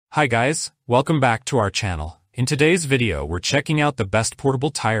Hi guys, welcome back to our channel. In today's video, we're checking out the best portable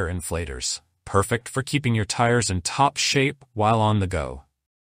tire inflators, perfect for keeping your tires in top shape while on the go.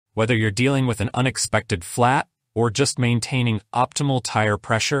 Whether you're dealing with an unexpected flat or just maintaining optimal tire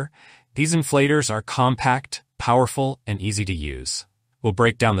pressure, these inflators are compact, powerful, and easy to use. We'll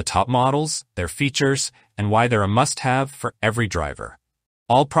break down the top models, their features, and why they're a must-have for every driver.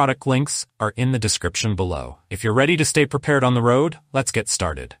 All product links are in the description below. If you're ready to stay prepared on the road, let's get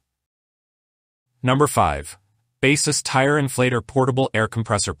started. Number 5. Baseus Tire Inflator Portable Air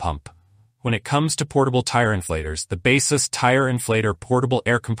Compressor Pump. When it comes to portable tire inflators, the Baseus Tire Inflator Portable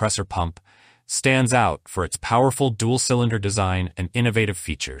Air Compressor Pump stands out for its powerful dual-cylinder design and innovative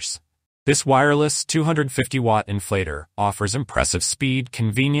features. This wireless 250-watt inflator offers impressive speed,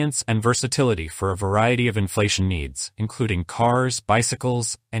 convenience, and versatility for a variety of inflation needs, including cars,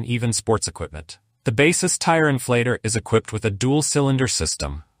 bicycles, and even sports equipment. The Baseus Tire Inflator is equipped with a dual-cylinder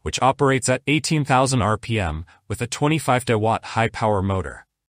system, which operates at 18,000 RPM with a 25-watt high-power motor.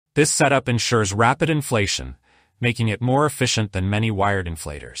 This setup ensures rapid inflation, making it more efficient than many wired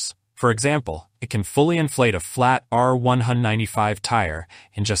inflators. For example, it can fully inflate a flat R195 tire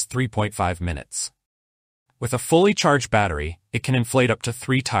in just 3.5 minutes. With a fully charged battery, it can inflate up to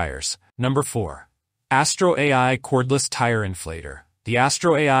 3 tires. Number 4. AstroAI Cordless Tire Inflator. The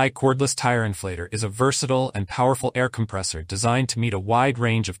AstroAI Cordless Tire Inflator is a versatile and powerful air compressor designed to meet a wide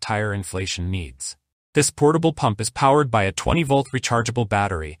range of tire inflation needs. This portable pump is powered by a 20-volt rechargeable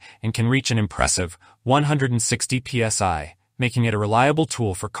battery and can reach an impressive 160 psi, making it a reliable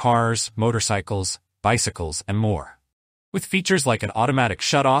tool for cars, motorcycles, bicycles, and more. With features like an automatic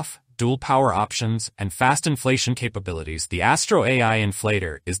shutoff, dual power options, and fast inflation capabilities, the AstroAI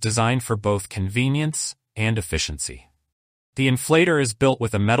Inflator is designed for both convenience and efficiency. The inflator is built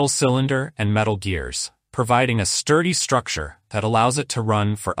with a metal cylinder and metal gears, providing a sturdy structure that allows it to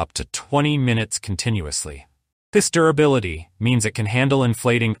run for up to 20 minutes continuously. This durability means it can handle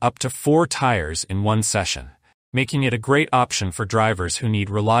inflating up to 4 tires in one session, making it a great option for drivers who need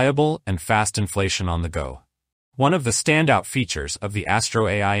reliable and fast inflation on the go. One of the standout features of the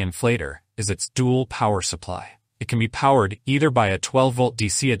AstroAI Inflator is its dual power supply. It can be powered either by a 12-volt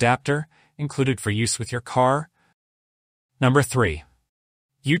DC adapter, included for use with your car. Number 3.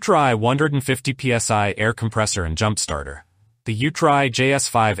 UTRAI 150 psi Air Compressor and Jump Starter. The UTRAI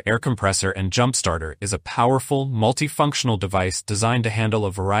JS5 Air Compressor and Jump Starter is a powerful, multifunctional device designed to handle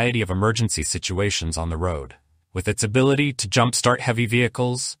a variety of emergency situations on the road. With its ability to jumpstart heavy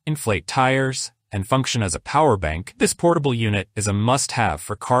vehicles, inflate tires, and function as a power bank, this portable unit is a must-have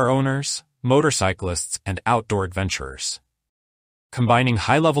for car owners, motorcyclists, and outdoor adventurers. Combining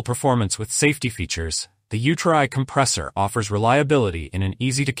high-level performance with safety features, the UTRAI compressor offers reliability in an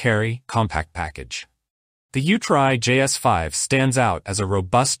easy-to-carry, compact package. The UTRAI JS5 stands out as a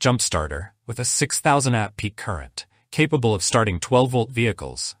robust jump starter with a 6,000 amp peak current, capable of starting 12-volt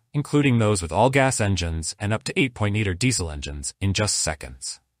vehicles, including those with all-gas engines and up to 8.8-liter diesel engines, in just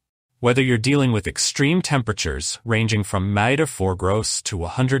seconds. Whether you're dealing with extreme temperatures ranging from -4 gross to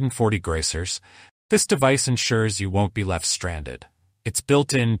 140 Gracers, this device ensures you won't be left stranded. Its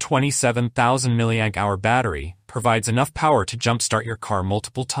built-in 27,000 mAh battery provides enough power to jumpstart your car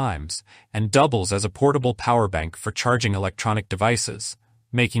multiple times and doubles as a portable power bank for charging electronic devices,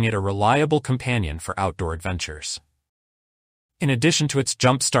 making it a reliable companion for outdoor adventures. In addition to its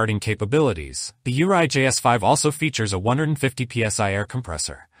jump-starting capabilities, the UTRAI JS5 also features a 150 psi air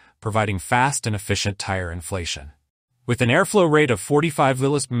compressor, providing fast and efficient tire inflation. With an airflow rate of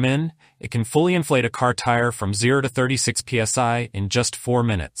 45 min, it can fully inflate a car tire from 0 to 36 psi in just 4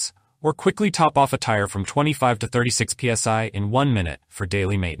 minutes, or quickly top off a tire from 25 to 36 psi in 1 minute for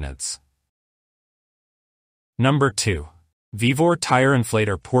daily maintenance. Number 2. VEVOR Tire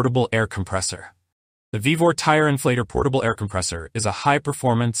Inflator Portable Air Compressor. The VEVOR Tire Inflator Portable Air Compressor is a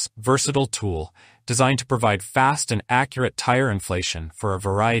high-performance, versatile tool designed to provide fast and accurate tire inflation for a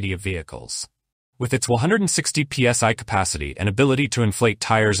variety of vehicles. With its 160 psi capacity and ability to inflate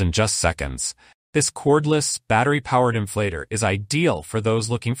tires in just seconds, this cordless, battery-powered inflator is ideal for those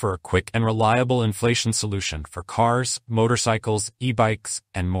looking for a quick and reliable inflation solution for cars, motorcycles, e-bikes,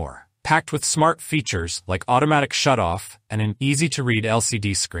 and more. Packed with smart features like automatic shutoff and an easy-to-read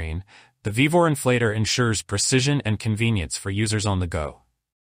LCD screen, the VEVOR Inflator ensures precision and convenience for users on the go.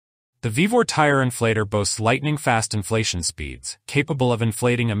 The VEVOR Tire Inflator boasts lightning-fast inflation speeds, capable of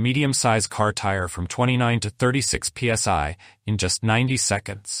inflating a medium-sized car tire from 29 to 36 psi in just 90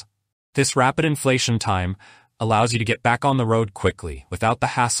 seconds. This rapid inflation time allows you to get back on the road quickly without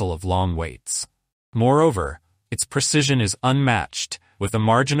the hassle of long waits. Moreover, its precision is unmatched, with a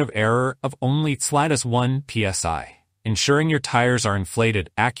margin of error of only /1 psi. ensuring your tires are inflated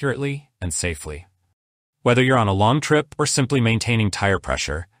accurately and safely. Whether you're on a long trip or simply maintaining tire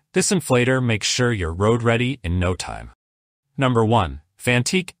pressure, this inflator makes sure you're road-ready in no time. Number 1.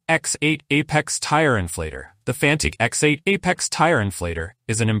 Fanttik X8 Apex Tire Inflator. The Fanttik X8 Apex Tire Inflator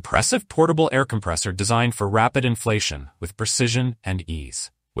is an impressive portable air compressor designed for rapid inflation with precision and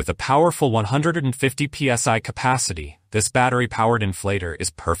ease. With a powerful 150 psi capacity, this battery-powered inflator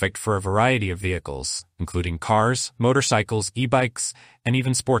is perfect for a variety of vehicles, including cars, motorcycles, e-bikes, and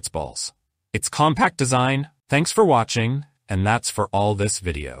even sports balls. Its compact design, thanks for watching, and that's for all this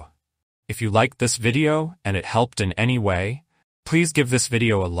video. If you liked this video and it helped in any way, please give this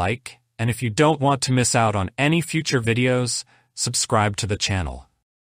video a like, and if you don't want to miss out on any future videos, subscribe to the channel.